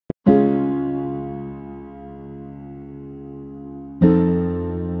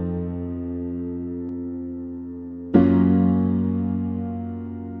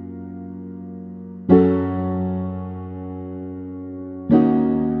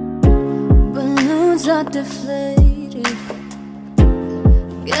lungs are deflated.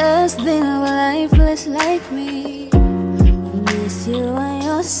 Guess they are lifeless like me. I miss you on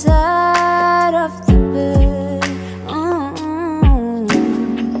your side of the bed.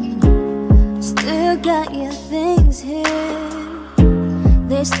 Still got your things here.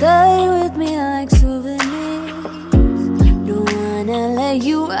 They stay with me like souvenirs. Don't wanna let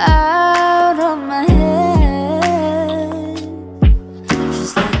you out of my head.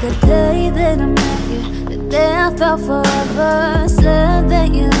 Just like the day that I met you, the day I thought forever. Said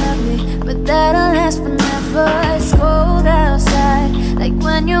that you love me, but that'll last forever. It's cold outside, like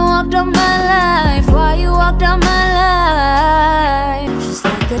when you walked out my life. Why you walked out my life? Just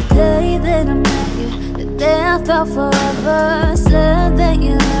like the day that I met you, the day I thought forever. Said that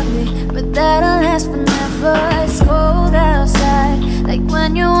you love me, but that'll last forever. It's cold outside, like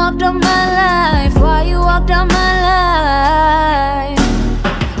when you walked out my life. Why you walked out my life?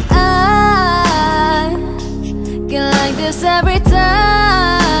 I get like this every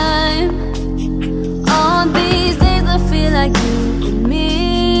time. On these days I feel like you and me.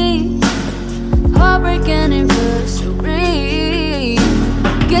 Heartbreak anniversary.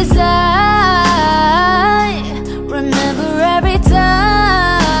 'Cause I remember every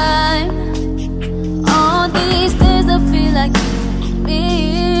time. On these days I feel like you and me.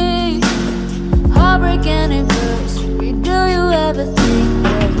 Heartbreak anniversary. Do you ever think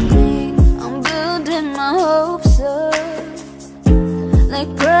of me? I'm building my hopes up, like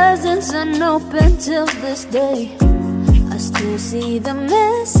presents unopened till this day. I still see the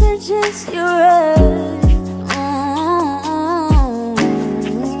messages you read.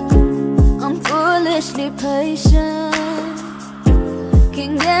 I'm foolishly patient,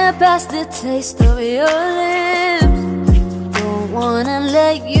 can't get past the taste of your lips. Don't wanna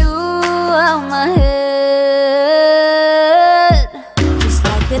let you out my head. Just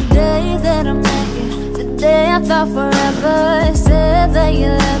like the day that I met you, the day I thought forever. Said that you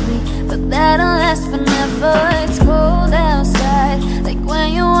love me, but that'll last forever. It's cold outside, like when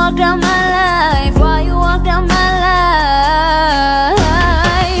you walked out my life. Why you walked out my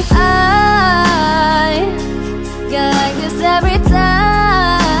life? I get like this every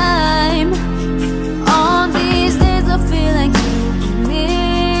time. On these days I feel like you and me.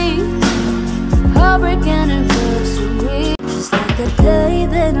 Heartbreak anniversary. Just like the day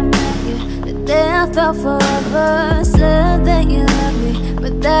that I met you, the day I thought forever. Said that you love me,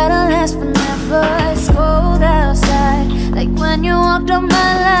 but that'll last forever. It's cold outside, like when you walked out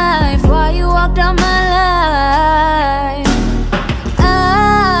my life. Why you walked out my life? I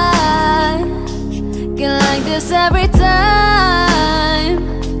get like this every time.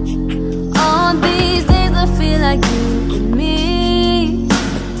 On these days I feel like you and me.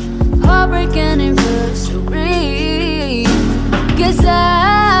 Heartbreak anniversary. 'Cause I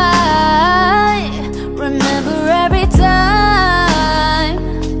remember every time.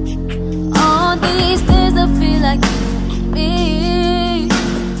 On these days I feel like you and me.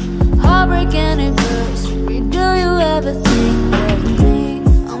 Heartbreak anniversary. Do you ever think of me?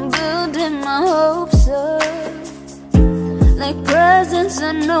 I'm building my hopes up, like presents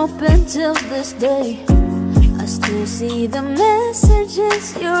unopened till this day. I still see the messages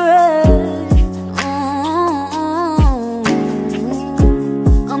you read.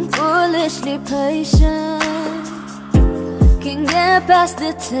 I'm foolishly patient, can't get past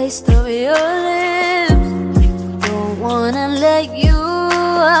the taste of your lips. Don't wanna let you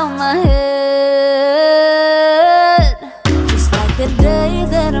out my head. Just like the day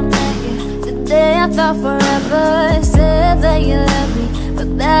that I met you, the day I thought forever. Said that you love me, but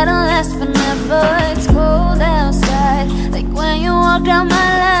that'll last forever. It's cold outside, like when you walked out my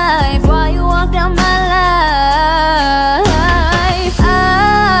life. Why you walked out my life? I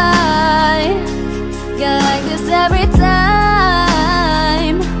get like this every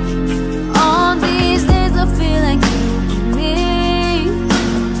time. On these days I feel like you and me.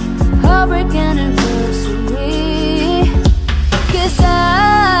 Heartbreak anniversary. 'Cause I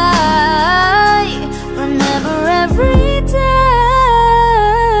remember every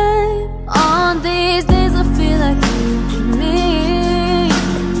time. On these days I feel like you and me.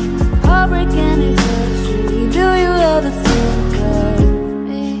 Heartbreak anniversary. Do you ever think of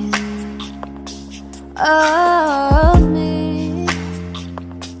me? Of me?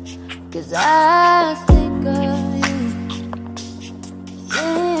 'Cause I